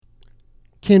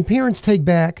Can parents take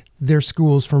back their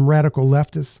schools from radical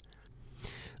leftists?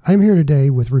 I'm here today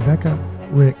with Rebekah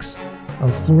Ricks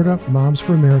of Florida Moms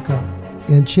for America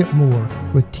and Chip Moore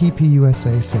with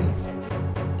TPUSA Faith.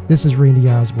 This is Randy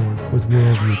Osborne with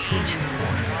Worldview Truth.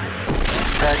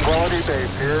 Tranquility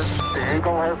Base here. The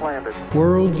Eagle has landed.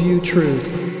 Worldview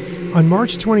Truth. On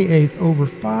March 28th, over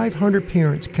 500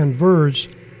 parents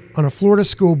converged on a Florida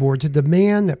school board to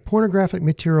demand that pornographic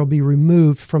material be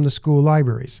removed from the school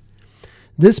libraries.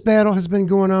 This battle has been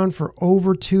going on for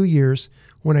over 2 years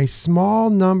when a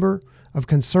small number of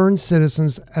concerned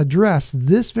citizens addressed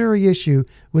this very issue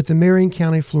with the Marion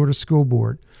County, Florida School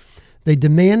Board. They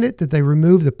demanded that they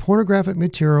remove the pornographic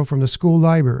material from the school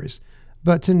libraries,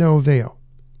 but to no avail.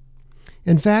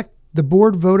 In fact, the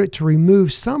board voted to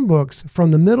remove some books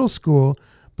from the middle school,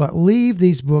 but leave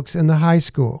these books in the high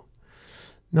school.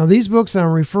 Now, these books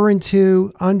I'm referring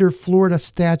to under Florida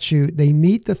statute, they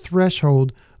meet the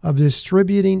threshold of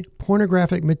distributing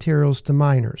pornographic materials to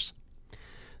minors.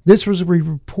 This was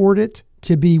reported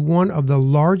to be one of the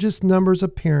largest numbers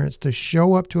of parents to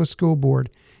show up to a school board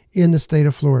in the state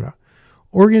of Florida.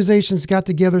 Organizations got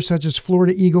together such as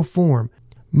Florida Eagle Forum,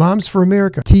 Moms for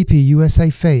America,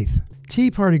 TPUSA Faith, Tea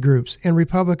Party groups, and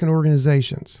Republican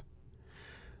organizations.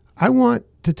 I want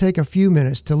to take a few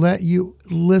minutes to let you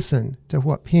listen to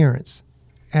what parents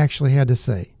actually had to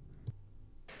say.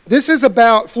 This is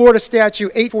about Florida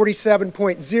Statute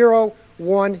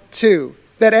 847.012,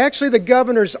 that actually the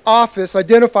governor's office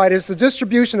identified as the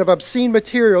distribution of obscene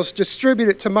materials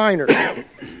distributed to minors.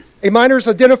 A minor is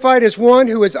identified as one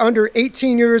who is under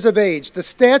 18 years of age. The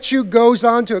statute goes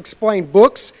on to explain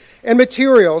books and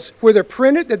materials, whether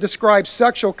printed, that describe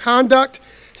sexual conduct,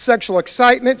 sexual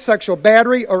excitement, sexual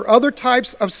battery, or other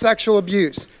types of sexual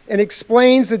abuse, and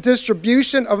explains the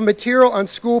distribution of material on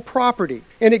school property.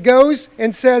 And it goes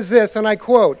and says this, and I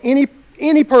quote, any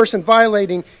person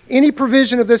violating any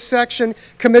provision of this section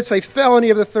commits a felony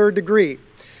of the third degree.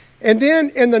 And then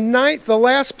in the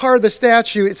last part of the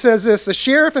statute, it says this: the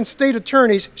sheriff and state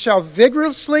attorneys shall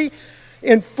vigorously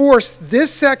enforce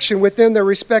this section within their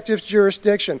respective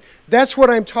jurisdiction. That's what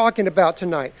I'm talking about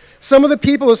tonight. Some of the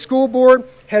people of the school board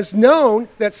has known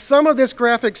that some of this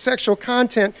graphic sexual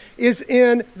content is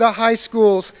in the high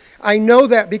schools. I know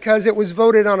that because it was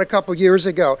voted on a couple years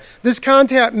ago. This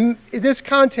content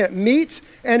meets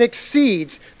and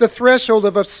exceeds the threshold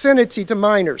of obscenity to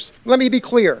minors. Let me be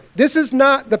clear. This is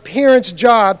not the parent's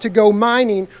job to go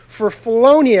mining for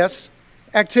felonious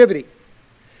activity.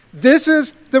 This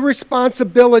is the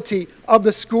responsibility of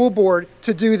the school board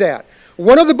to do that.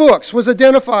 One of the books was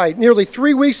identified nearly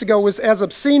 3 weeks ago as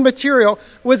obscene material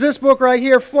was this book right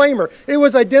here, Flamer. It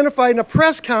was identified in a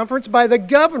press conference by the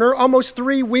governor almost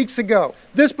 3 weeks ago.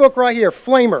 This book right here,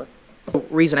 Flamer. The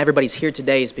reason everybody's here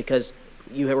today is because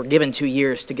you were given 2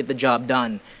 years to get the job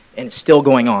done, and it's still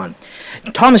going on.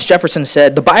 Thomas Jefferson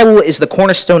said, "The Bible is the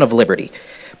cornerstone of liberty.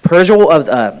 Perusal of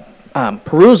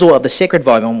the sacred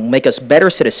volume will make us better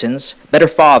citizens, better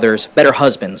fathers, better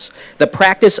husbands, the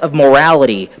practice of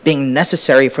morality being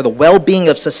necessary for the well-being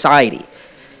of society.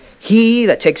 He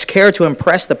that takes care to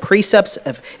impress the precepts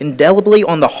of indelibly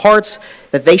on the hearts,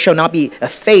 that they shall not be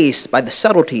effaced by the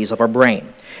subtleties of our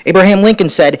brain." Abraham Lincoln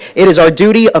said, "It is our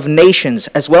duty of nations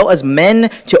as well as men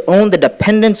to own the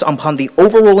dependence upon the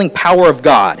overruling power of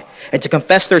God, and to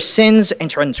confess their sins and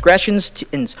transgressions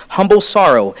in humble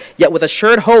sorrow, yet with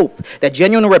assured hope that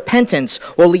genuine repentance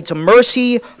will lead to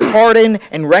mercy, pardon,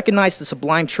 and recognize the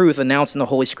sublime truth announced in the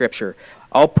Holy Scripture,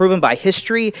 all proven by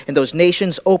history, and those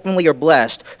nations openly are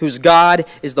blessed, whose God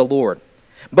is the Lord."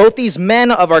 Both these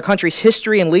men of our country's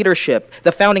history and leadership,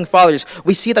 the founding fathers,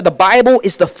 we see that the Bible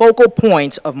is the focal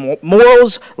point of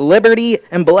morals, liberty,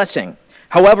 and blessing.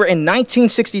 However, in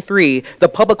 1963, the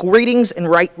public readings and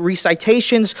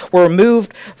recitations were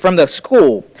removed from the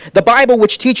school. The Bible,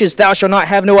 which teaches, "Thou shalt not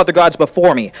have no other gods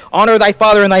before me. Honor thy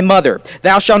father and thy mother.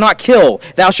 Thou shalt not kill.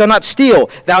 Thou shalt not steal.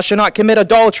 Thou shalt not commit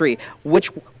adultery,"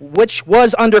 which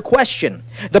was under question.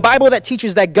 The Bible that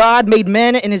teaches that God made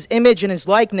men in his image and his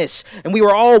likeness, and we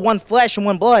were all one flesh and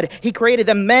one blood. He created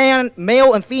them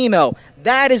male and female.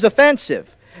 That is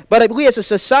offensive. But we as a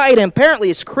society, and apparently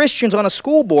as Christians on a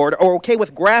school board, are okay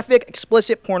with graphic,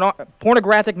 explicit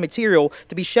pornographic material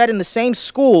to be shed in the same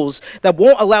schools that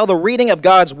won't allow the reading of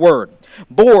God's word.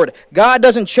 Board, God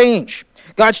doesn't change.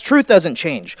 God's truth doesn't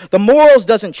change. The morals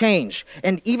doesn't change.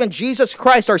 And even Jesus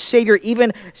Christ, our Savior,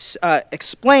 even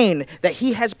explained that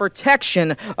he has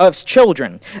protection of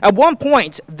children. At one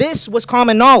point, this was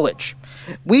common knowledge.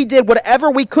 We did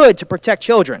whatever we could to protect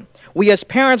children. We as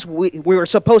parents, we were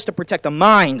supposed to protect the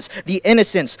minds, the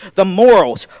innocence, the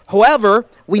morals. However,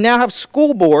 we now have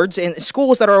school boards and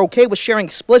schools that are okay with sharing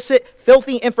explicit,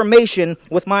 filthy information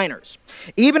with minors.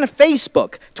 Even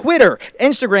Facebook, Twitter,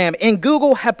 Instagram, and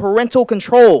Google have parental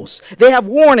controls. They have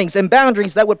warnings and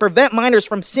boundaries that would prevent minors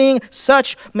from seeing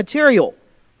such material.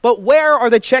 But where are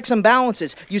the checks and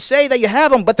balances? You say that you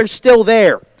have them, but they're still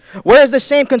there. Where is the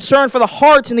same concern for the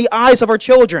hearts and the eyes of our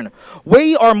children?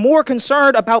 We are more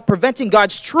concerned about preventing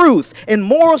God's truth and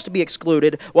morals to be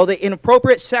excluded, while the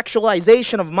inappropriate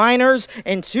sexualization of minors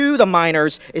and to the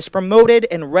minors is promoted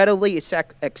and readily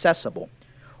accessible.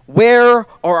 Where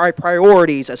are our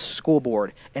priorities as a school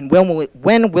board, and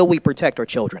when will we protect our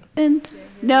children? And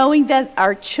knowing that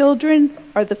our children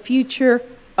are the future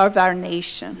of our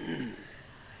nation.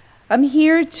 I'm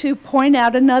here to point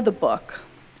out another book.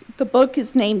 The book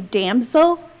is named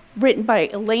Damsel, written by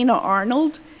Elena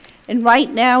Arnold, and right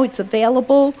now it's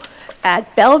available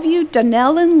at Bellevue,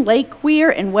 Dunellen, Lake Weir,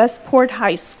 and Westport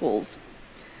High Schools.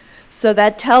 So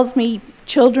that tells me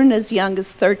children as young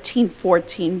as 13,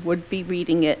 14 would be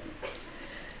reading it.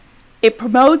 It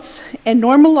promotes and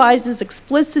normalizes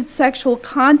explicit sexual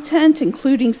content,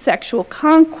 including sexual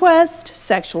conquest,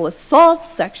 sexual assault,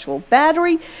 sexual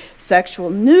battery, sexual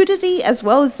nudity, as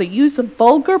well as the use of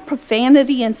vulgar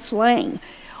profanity and slang,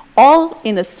 all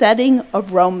in a setting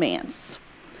of romance.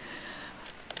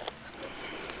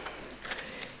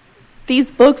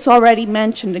 These books already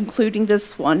mentioned, including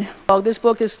this one. This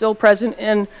book is still present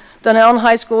in Dunellen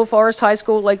High School, Forest High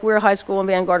School, Lake Weir High School, and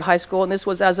Vanguard High School, and this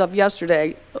was as of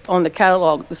yesterday on the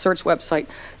catalog, the search website.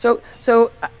 So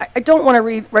I don't want to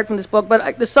read right from this book,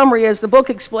 but the summary is the book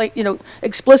explains,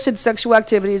 explicit sexual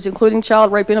activities, including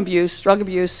child rape and abuse, drug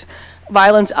abuse,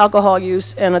 violence, alcohol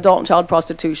use, and adult and child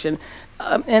prostitution.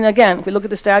 And again, if we look at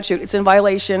the statute, it's in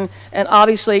violation, and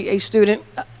obviously a student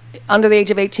under the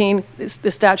age of 18, this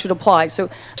statute applies. So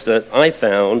that I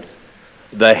found,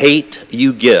 The Hate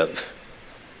You Give,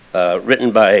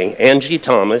 written by Angie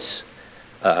Thomas.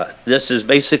 This is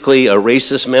basically a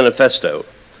racist manifesto.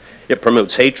 It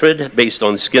promotes hatred based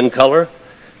on skin color,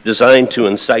 designed to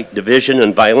incite division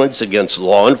and violence against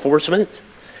law enforcement,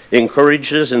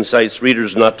 encourages and incites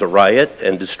readers not to riot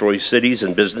and destroy cities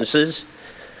and businesses,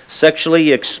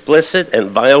 sexually explicit and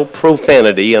vile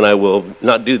profanity, and I will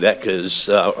not do that because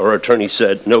our attorney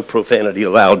said no profanity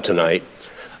allowed tonight,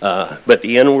 but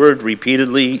the N-word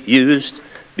repeatedly used,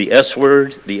 the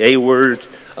S-word, the A-word,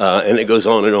 and it goes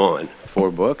on and on. 4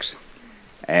 books,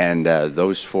 and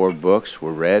those 4 books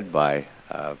were read by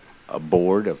a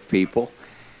board of people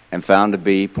and found to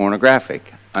be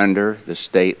pornographic under the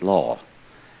state law.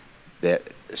 The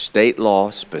state law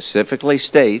specifically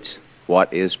states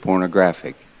what is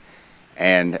pornographic.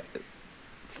 And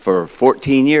for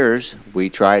 14 years, we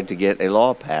tried to get a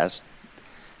law passed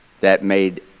that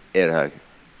made it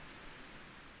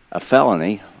a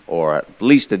felony, or at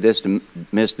least a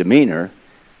misdemeanor,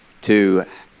 to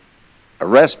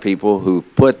arrest people who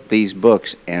put these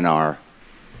books in our...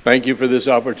 Thank you for this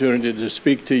opportunity to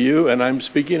speak to you, and I'm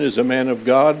speaking as a man of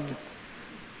God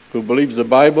who believes the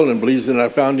Bible and believes in our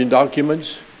founding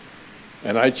documents.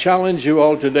 And I challenge you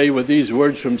all today with these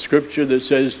words from Scripture that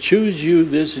says, choose you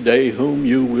this day whom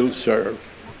you will serve.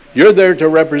 You're there to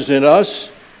represent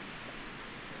us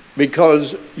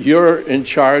because you're in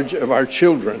charge of our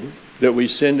children that we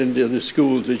send into the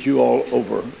schools that you all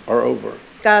are over.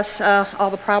 Discuss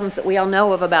all the problems that we all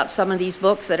know of about some of these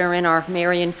books that are in our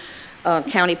Marion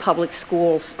County Public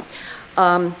Schools.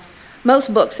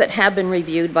 Most books that have been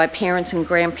reviewed by parents and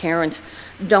grandparents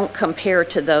don't compare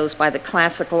to those by the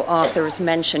classical authors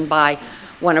mentioned by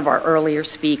one of our earlier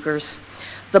speakers.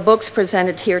 The books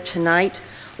presented here tonight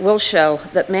will show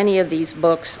that many of these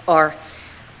books are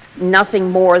nothing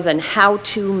more than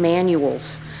how-to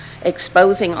manuals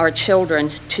exposing our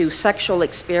children to sexual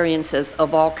experiences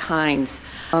of all kinds.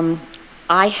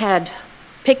 I had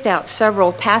picked out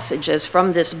several passages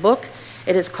from this book.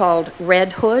 It is called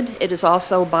Red Hood. It is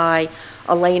also by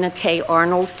Elena K.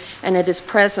 Arnold, and it is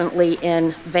presently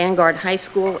in Vanguard High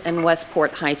School and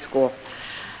Westport High School.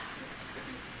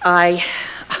 I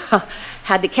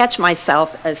had to catch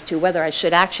myself as to whether I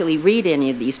should actually read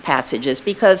any of these passages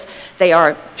because they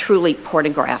are truly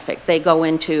pornographic. They go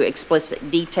into explicit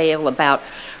detail about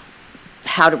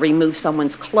how to remove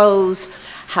someone's clothes,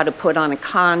 how to put on a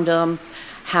condom,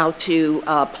 how to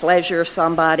pleasure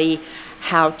somebody,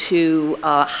 how to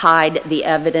hide the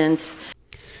evidence.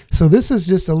 So this is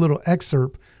just a little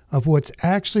excerpt of what's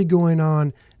actually going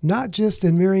on, not just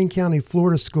in Marion County,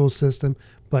 Florida school system,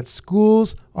 but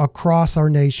schools across our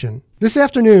nation. This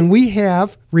afternoon, we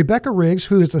have Rebekah Ricks,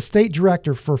 who is the state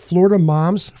director for Florida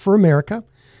Moms for America,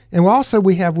 And also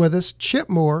we have with us Chip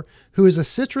Moore, who is a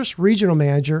Citrus Regional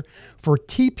Manager for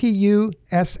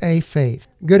TPUSA Faith.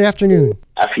 Good afternoon.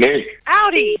 Afternoon.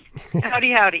 Howdy.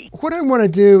 Howdy, howdy. What I want to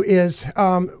do is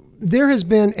there has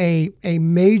been a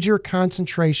major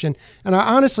concentration, and I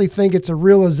honestly think it's a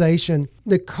realization,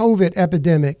 the COVID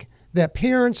epidemic, that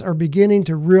parents are beginning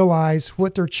to realize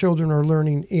what their children are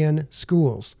learning in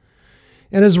schools.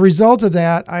 And as a result of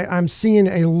that, I'm seeing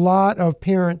a lot of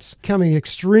parents coming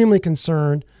extremely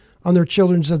concerned on their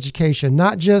children's education,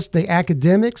 not just the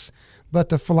academics, but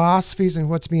the philosophies and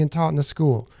what's being taught in the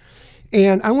school.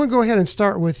 And I want to go ahead and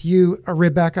start with you,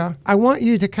 Rebekah. I want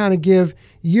you to kind of give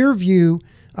your view,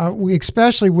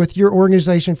 especially with your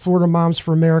organization, Florida Moms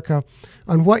for America,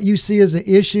 on what you see as the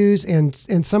issues and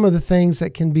some of the things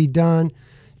that can be done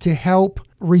to help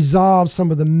resolve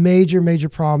some of the major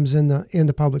problems in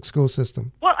the public school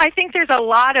system. Well, I think there's a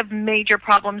lot of major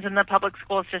problems in the public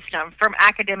school system, from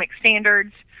academic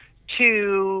standards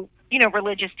to,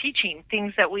 religious teaching,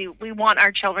 things that we want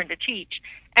our children to teach.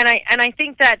 And I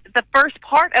think that the first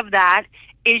part of that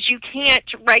is you can't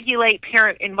regulate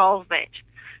parent involvement.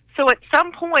 So at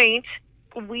some point,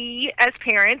 we as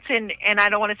parents, and I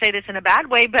don't want to say this in a bad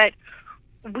way, but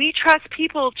we trust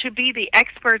people to be the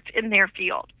experts in their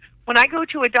field. When I go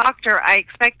to a doctor, I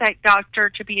expect that doctor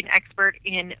to be an expert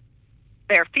in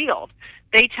their field.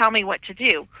 They tell me what to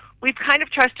do. We've kind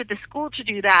of trusted the school to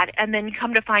do that, and then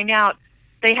come to find out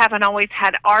they haven't always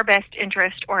had our best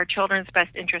interest or our children's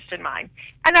best interest in mind.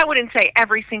 And I wouldn't say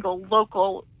every single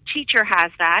local teacher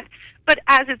has that, but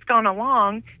as it's gone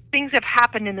along, things have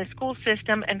happened in the school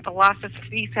system and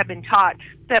philosophies have been taught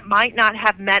that might not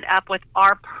have met up with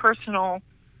our personal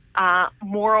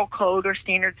moral code or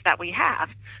standards that we have.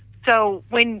 So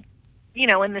when,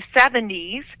 in the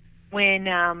 70s,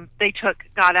 when they took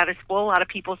God out of school, a lot of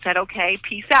people said, okay,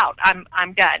 peace out,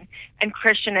 I'm done. And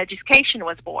Christian education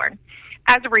was born.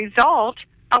 As a result,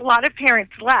 a lot of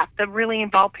parents left. The really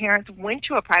involved parents went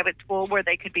to a private school where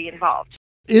they could be involved.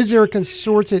 Is there a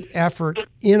concerted effort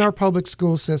in our public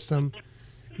school system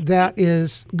that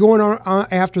is going on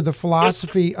after the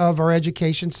philosophy of our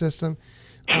education system?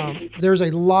 There's a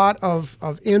lot of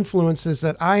influences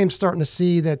that I am starting to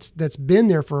see that's been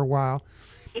there for a while.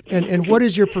 And what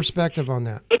is your perspective on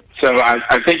that? So I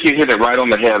think you hit it right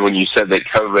on the head when you said that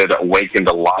COVID awakened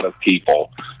a lot of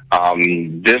people.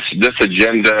 This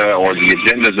agenda, or the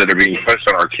agendas that are being pushed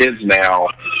on our kids now,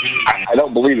 I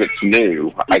don't believe it's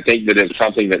new. I think that it's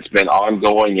something that's been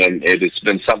ongoing, and it's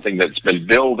been something that's been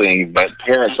building, but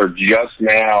parents are just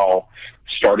now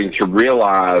starting to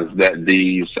realize that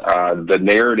these the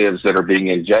narratives that are being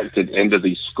injected into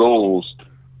these schools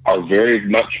are very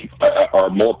much are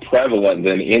more prevalent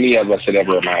than any of us had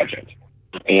ever imagined.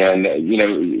 And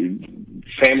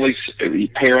families,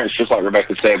 parents, just like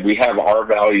Rebekah said, we have our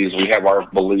values, we have our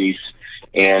beliefs,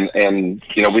 and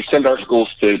we send our schools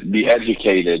to be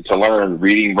educated, to learn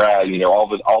reading, writing, all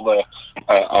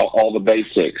the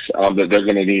basics that they're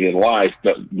going to need in life.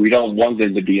 But we don't want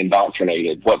them to be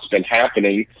indoctrinated. What's been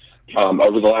happening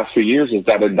over the last few years is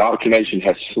that indoctrination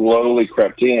has slowly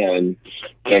crept in,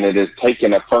 and it has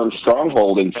taken a firm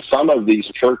stronghold in some of these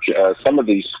some of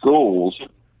these schools,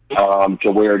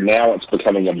 to where now it's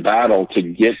becoming a battle to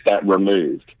get that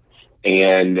removed.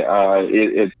 And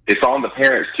it's on the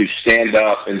parents to stand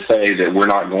up and say that we're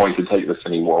not going to take this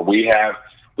anymore. We have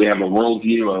a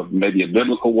worldview of maybe a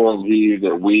biblical worldview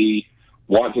that we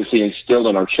want to see instilled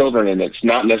in our children, and it's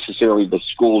not necessarily the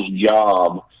school's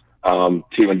job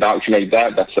to indoctrinate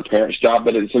that. That's the parents' job.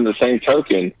 But it's in the same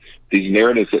token, these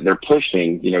narratives that they're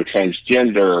pushing,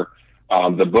 transgender,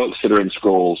 the books that are in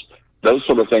schools, those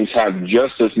sort of things have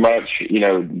just as much,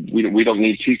 we don't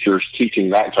need teachers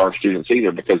teaching that to our students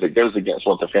either, because it goes against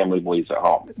what the family believes at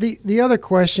home. The other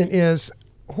question is,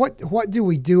 what do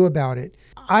we do about it?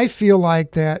 I feel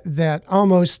like that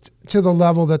almost to the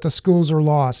level that the schools are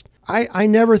lost. I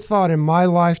never thought in my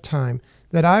lifetime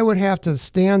that I would have to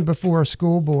stand before a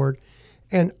school board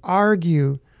and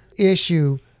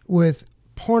issue with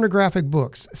pornographic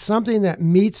books, something that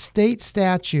meets state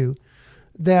statute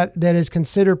that is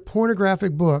considered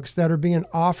pornographic books that are being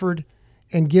offered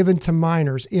and given to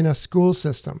minors in a school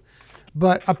system.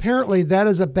 But apparently that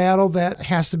is a battle that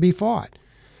has to be fought.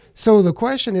 So the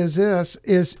question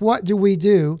is what do we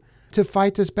do to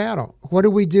fight this battle? What do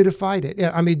we do to fight it?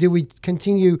 I mean, do we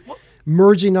continue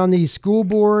merging on these school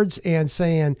boards and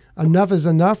saying enough is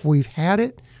enough, we've had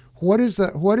it? What is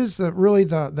really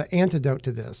the antidote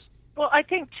to this? Well, I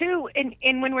think too,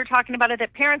 and when we're talking about it,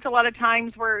 that parents a lot of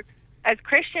times as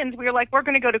Christians, we were like, we're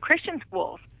going to go to Christian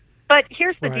schools. But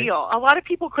here's the deal. A lot of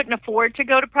people couldn't afford to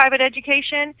go to private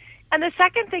education. And the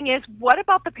second thing is, what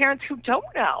about the parents who don't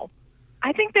know?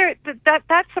 I think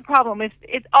that's the problem.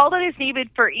 It's all that is needed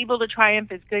for evil to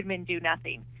triumph is good men do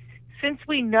nothing. Since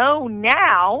we know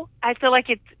now, I feel like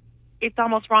it's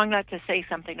almost wrong not to say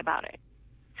something about it.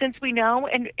 Since we know,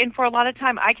 and for a lot of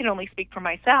time, I can only speak for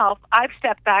myself, I've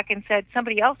stepped back and said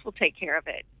somebody else will take care of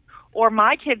it, or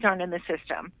my kids aren't in the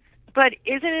system. But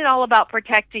isn't it all about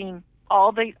protecting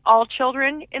all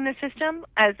children in the system?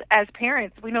 As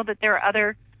parents, we know that there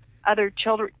are other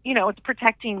children. It's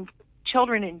protecting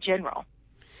children in general,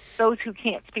 those who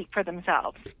can't speak for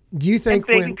themselves. Do you think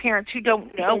and parents who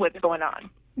don't know what's going on?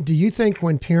 Do you think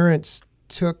when parents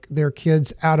took their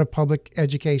kids out of public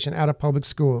education, out of public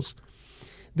schools,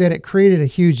 that it created a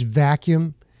huge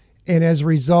vacuum, and as a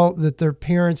result that their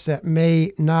parents that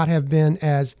may not have been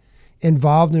as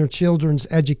involved in their children's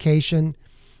education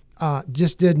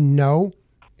just didn't know,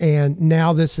 and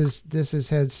now this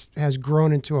has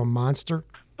grown into a monster?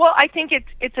 Well, I think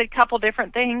it's a couple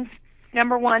different things.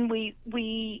 Number one,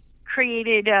 we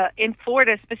created in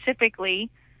Florida specifically,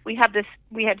 we had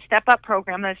Step Up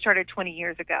program that started 20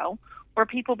 years ago, where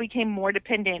people became more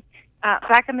dependent.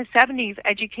 Back in the 70s,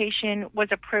 education was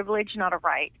a privilege, not a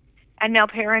right. And now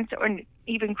parents, or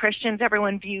even Christians,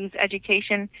 everyone views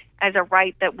education as a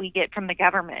right that we get from the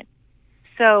government.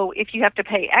 So if you have to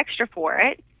pay extra for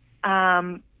it,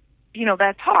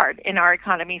 that's hard in our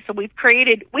economy. So we've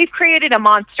created a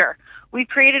monster. We've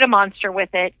created a monster with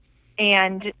it.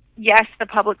 And yes, the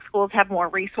public schools have more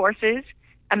resources,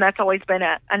 and that's always been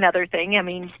another thing. I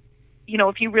mean,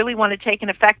 if you really want to take an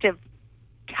effective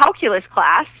calculus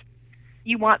class,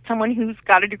 you want someone who's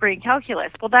got a degree in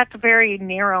calculus. Well, that's a very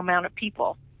narrow amount of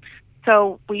people.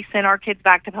 So we sent our kids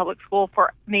back to public school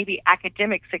for maybe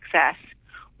academic success,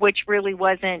 which really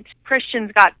wasn't.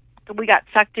 We got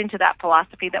sucked into that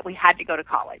philosophy that we had to go to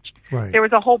college. Right. There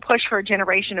was a whole push for a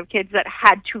generation of kids that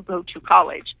had to go to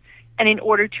college. And in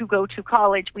order to go to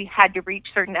college, we had to reach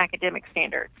certain academic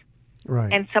standards.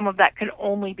 Right. And some of that could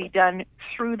only be done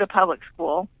through the public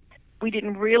school. We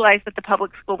didn't realize that the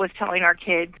public school was telling our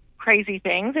kids crazy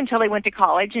things until they went to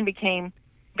college and became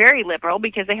very liberal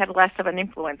because they had less of an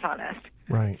influence on us.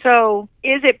 Right. So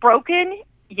is it broken?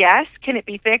 Yes. Can it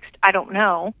be fixed? I don't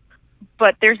know.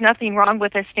 But there's nothing wrong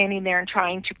with us standing there and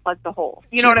trying to plug the hole.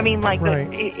 You know what I mean? Like, right.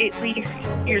 At least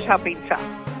here's helping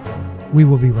some. We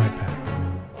will be right back.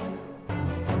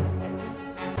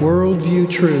 Worldview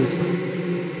Truth.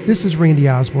 This is Randy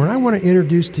Osborne. I want to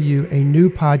introduce to you a new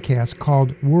podcast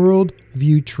called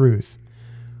Worldview Truth.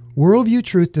 Worldview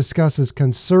Truth discusses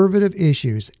conservative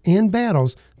issues and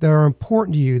battles that are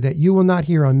important to you that you will not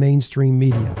hear on mainstream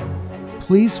media.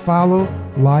 Please follow,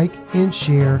 like, and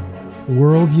share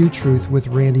Worldview Truth with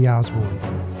Randy Osborne.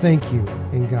 Thank you,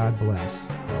 and God bless.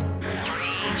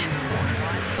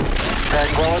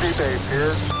 Tranquility Base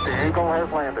here. The Eagle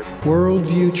has landed.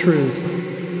 Worldview Truth.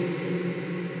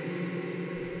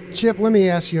 Chip, let me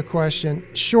ask you a question.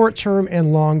 Short-term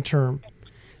and long-term.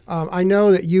 I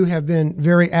know that you have been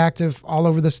very active all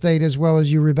over the state, as well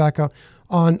as you, Rebekah,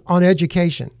 on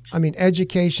education. I mean,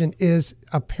 education is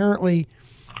apparently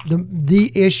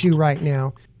the issue right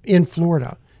now in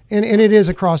Florida. And it is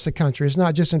across the country. It's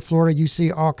not just in Florida. You see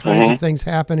all kinds of things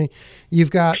happening.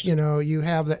 You've got, you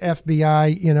have the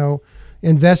FBI,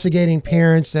 investigating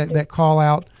parents that call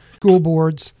out school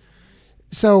boards.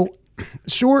 So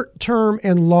short-term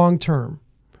and long-term,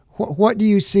 what do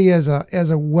you see as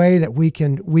a way that we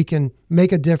can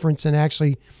make a difference and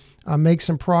actually make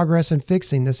some progress in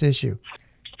fixing this issue?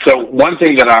 So one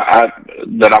thing that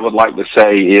I would like to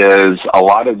say is a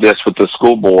lot of this with the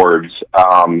school boards,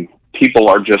 people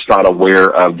are just not aware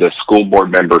of the school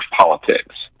board members'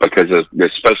 politics because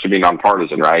it's supposed to be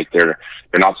nonpartisan, right? They're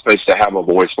not supposed to have a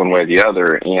voice one way or the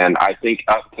other. And I think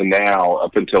up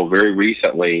until very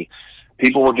recently,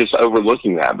 people were just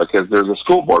overlooking that because there's a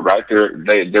school board, right?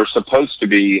 They're supposed to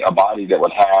be a body that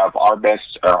would have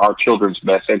our children's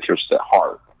best interests at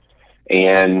heart.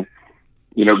 And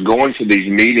going to these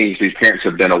meetings, these parents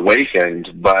have been awakened,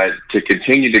 but to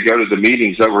continue to go to the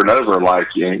meetings over and over, like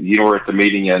you were at the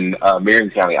meeting in Marion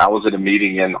County, I was at a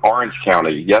meeting in Orange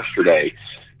County yesterday.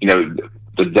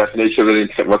 The definition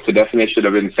of what's the definition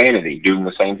of insanity? Doing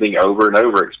the same thing over and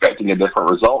over, expecting a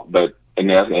different result, but in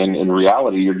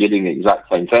reality, you're getting the exact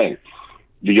same thing.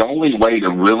 The only way to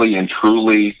really and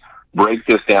truly break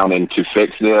this down and to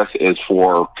fix this is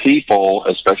for people,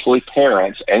 especially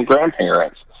parents and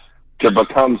grandparents, to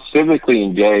become civically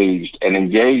engaged and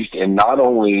engaged in not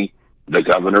only the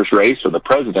governor's race or the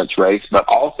president's race, but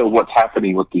also what's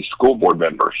happening with these school board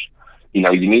members.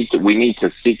 We need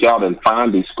to seek out and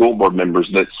find these school board members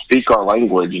that speak our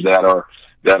language, that are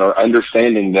that are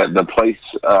understanding that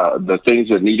the things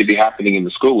that need to be happening in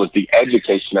the school is the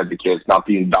education of the kids, not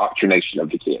the indoctrination of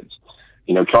the kids.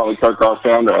 Charlie Kirk, our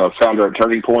founder at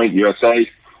Turning Point USA,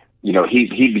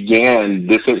 he began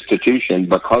this institution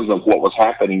because of what was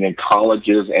happening in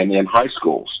colleges and in high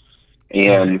schools.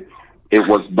 And it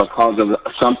was because of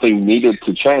something needed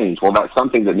to change. Well, that's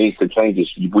something that needs to change is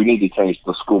we need to change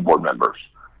the school board members.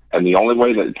 And the only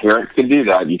way that parents can do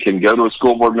that, you can go to a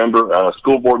school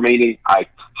board meeting. I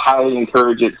highly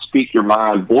encourage it. Speak your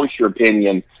mind, voice your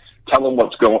opinion, tell them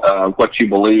what you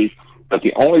believe. But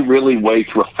the only really way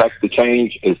to affect the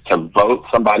change is to vote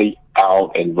somebody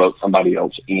out and vote somebody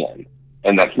else in.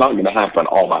 And that's not going to happen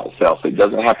all by itself. It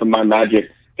doesn't happen by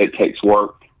magic. It takes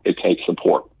work. It takes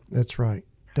support. That's right.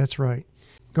 That's right.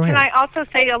 Go ahead. Can I also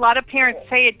say a lot of parents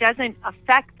say it doesn't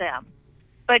affect them.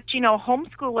 But,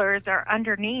 homeschoolers are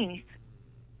underneath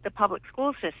the public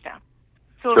school system.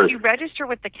 So Sure. if you register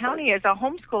with the county as a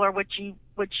homeschooler,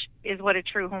 which is what a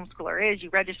true homeschooler is, you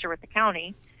register with the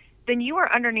county, then you are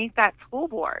underneath that school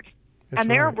board. That's and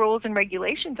there right. are rules and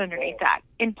regulations underneath that.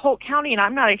 In Polk County, and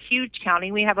I'm not a huge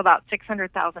county, we have about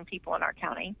 600,000 people in our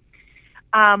county.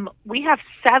 We have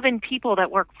 7 people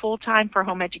that work full-time for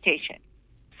home education.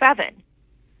 7.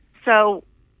 So,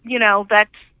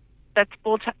 that's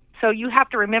full-time. So you have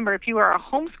to remember, if you are a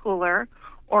homeschooler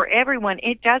or everyone,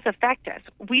 it does affect us.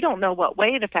 We don't know what way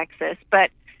it affects us, but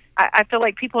I feel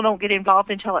like people don't get involved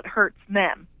until it hurts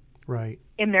them. Right.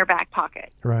 In their back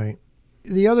pocket. Right.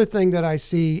 The other thing that I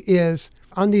see is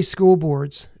on these school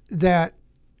boards that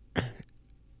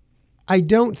I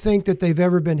don't think that they've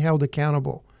ever been held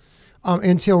accountable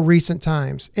until recent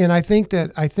times. And I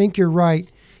think you're right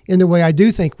in the way I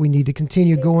do think we need to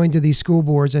continue going to these school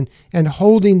boards and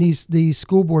holding these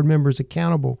school board members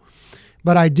accountable.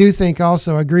 But I do think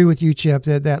also, I agree with you, Chip,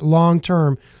 that long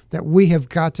term, that we have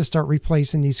got to start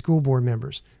replacing these school board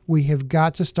members. We have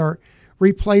got to start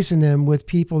replacing them with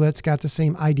people that's got the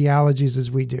same ideologies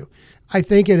as we do. I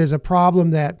think it is a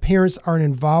problem that parents aren't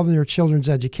involved in their children's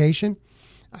education.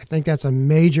 I think that's a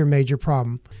major, major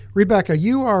problem. Rebekah,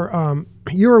 you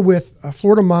are with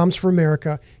Florida Moms for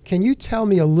America. Can you tell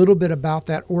me a little bit about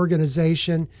that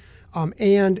organization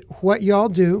and what y'all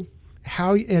do,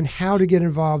 how to get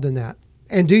involved in that?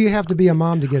 And do you have to be a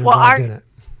mom to get involved in it?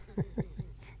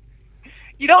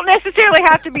 You don't necessarily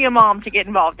have to be a mom to get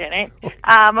involved in it.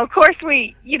 Of course,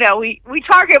 we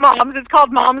target moms. It's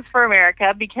called Moms for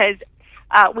America because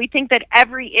we think that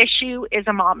every issue is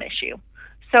a mom issue.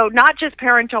 So not just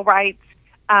parental rights,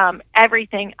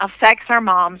 everything affects our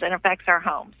moms and affects our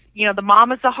homes. The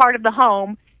mom is the heart of the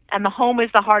home, and the home is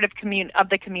the heart of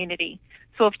the community.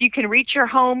 So if you can reach your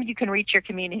home, you can reach your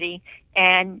community.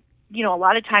 And, a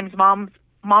lot of times moms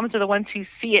are the ones who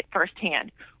see it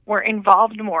firsthand. We're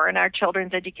involved more in our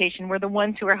children's education. We're the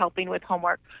ones who are helping with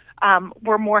homework.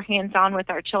 We're more hands-on with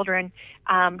our children,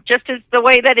 just as the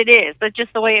way that it is, but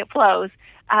just the way it flows.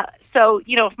 So,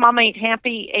 if mom ain't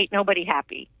happy, ain't nobody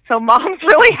happy. So moms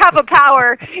really have a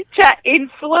power to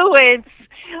influence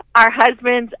our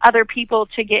husbands, other people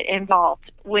to get involved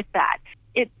with that.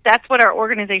 That's what our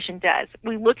organization does.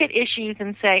 We look at issues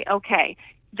and say, okay,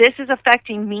 this is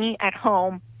affecting me at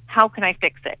home. How can I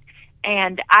fix it?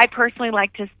 And I personally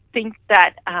like to think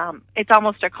that it's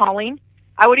almost a calling.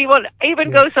 I would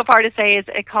even go so far to say it's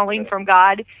a calling from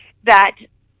God, that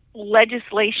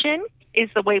legislation is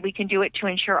the way we can do it to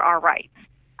ensure our rights.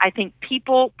 I think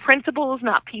principles,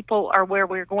 not people, are where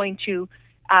we're going to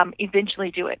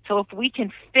eventually do it. So if we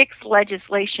can fix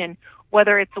legislation,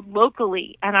 whether it's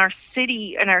locally in our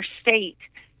city, in our state,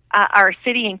 our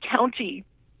city and county,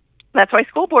 that's why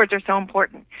school boards are so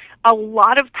important. A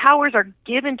lot of powers are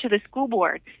given to the school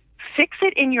board. Fix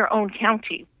it in your own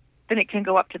county, then it can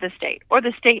go up to the state. Or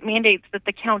the state mandates that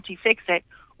the county fix it.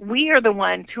 We are the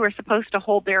ones who are supposed to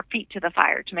hold their feet to the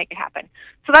fire to make it happen.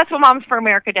 So that's what Moms for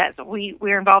America does.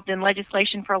 We're involved in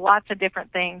legislation for lots of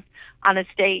different things on a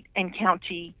state and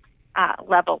county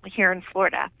level here in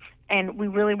Florida. And we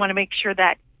really want to make sure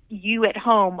that you at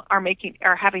home are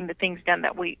having the things done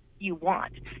that you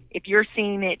want. If you're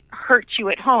seeing it hurt you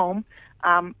at home,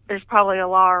 there's probably a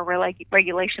law or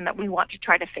regulation that we want to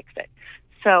try to fix it.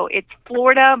 So it's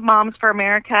Florida Moms for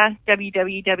America,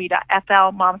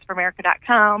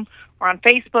 www.flmomsforamerica.com. We're on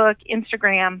Facebook,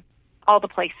 Instagram, all the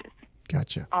places.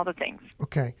 Gotcha. All the things.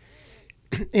 Okay.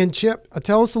 And Chip,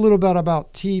 tell us a little bit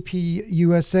about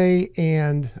TPUSA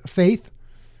and Faith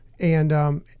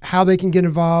and how they can get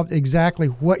involved, exactly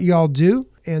what y'all do,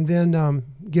 and then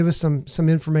give us some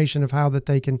information of how that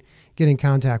they can get in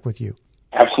contact with you.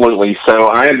 Absolutely. So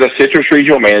I am the Citrus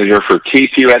Regional Manager for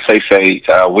TPUSA Faith.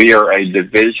 We are a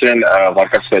division of,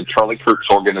 like I said, Charlie Kirk's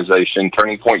organization,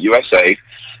 Turning Point USA,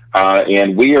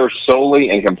 and we are solely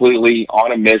and completely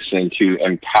on a mission to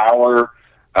empower,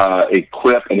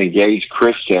 equip, and engage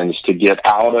Christians to get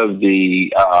out of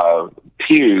the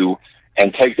pew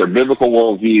and take their biblical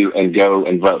worldview and go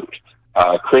and vote.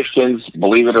 Christians,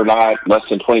 believe it or not, less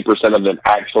than 20% of them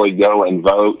actually go and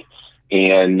vote.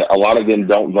 And a lot of them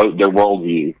don't vote their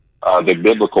worldview, their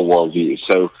biblical worldview.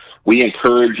 So we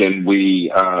encourage and we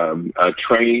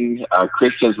train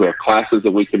Christians. We have classes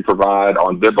that we can provide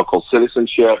on biblical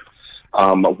citizenship,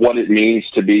 what it means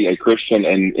to be a Christian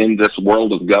and in this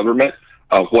world of government,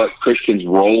 what Christians'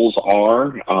 roles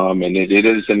are. And it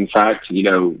is, in fact,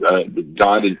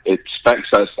 God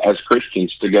expects us as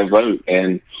Christians to go vote.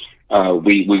 And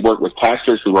we work with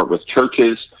pastors, we work with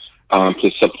churches to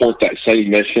support that same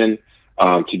mission.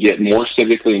 To get more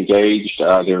civically engaged.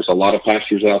 There's a lot of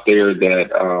pastors out there that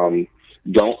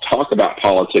don't talk about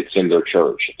politics in their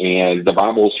church. And the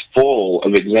Bible's full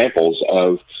of examples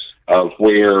of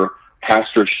where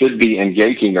pastors should be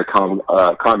engaging their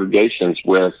congregations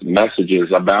with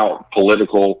messages about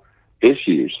political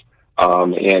issues.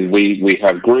 And we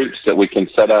have groups that we can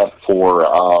set up for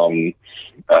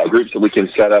as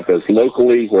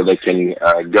locally where they can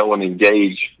go and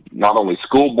engage not only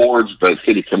school boards but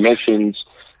city commissions,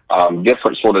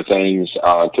 different sort of things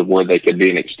to where they could be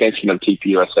an extension of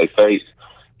TPUSA Faith.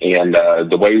 And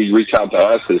the way you reach out to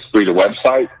us is through the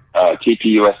website,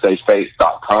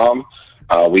 tpusafaith.com.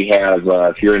 We have,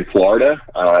 if you're in Florida,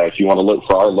 if you want to look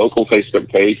for our local Facebook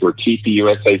page, we're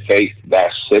TPUSA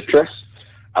Faith-Citrus.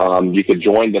 You can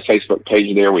join the Facebook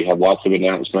page there. We have lots of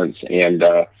announcements, and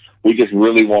we just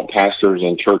really want pastors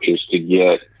and churches to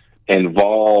get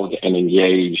involved and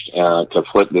engaged to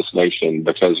flip this nation,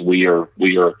 because we are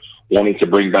wanting to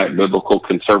bring back biblical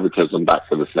conservatism back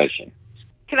to this nation.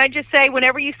 Can I just say,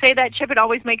 whenever you say that, Chip, it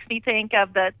always makes me think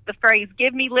of the phrase,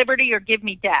 give me liberty or give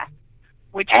me death,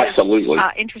 which Absolutely.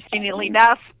 was, interestingly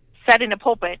enough, said in a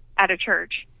pulpit at a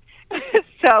church.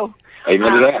 So,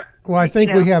 amen to that. Well, I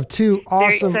think we have two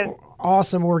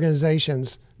awesome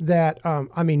organizations that,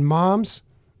 moms,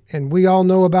 and we all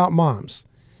know about moms.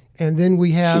 And then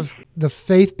we have the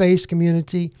faith-based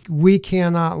community. We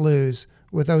cannot lose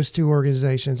with those two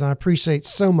organizations. I appreciate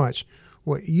so much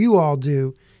what you all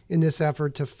do in this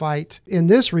effort to fight, in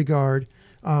this regard,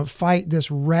 fight this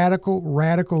radical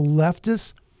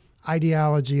leftist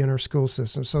ideology in our school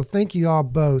system. So thank you all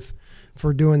both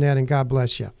for doing that, and God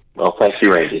bless you. Well, thank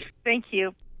you, Randy. Thank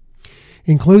you.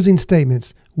 In closing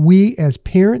statements, we as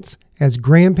parents, as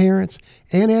grandparents,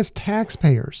 and as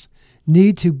taxpayers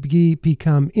need to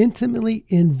become intimately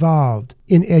involved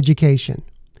in education.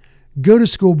 Go to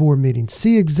school board meetings,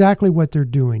 see exactly what they're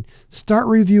doing, start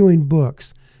reviewing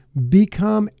books,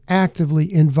 become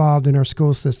actively involved in our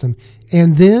school system,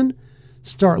 and then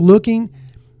start looking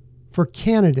for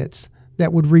candidates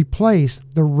that would replace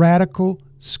the radical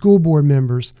school board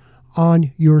members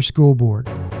on your school board.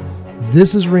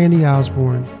 This is Randy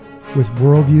Osborne with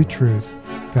Worldview Truth.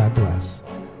 God bless.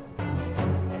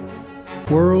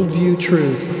 Worldview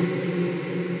Truth.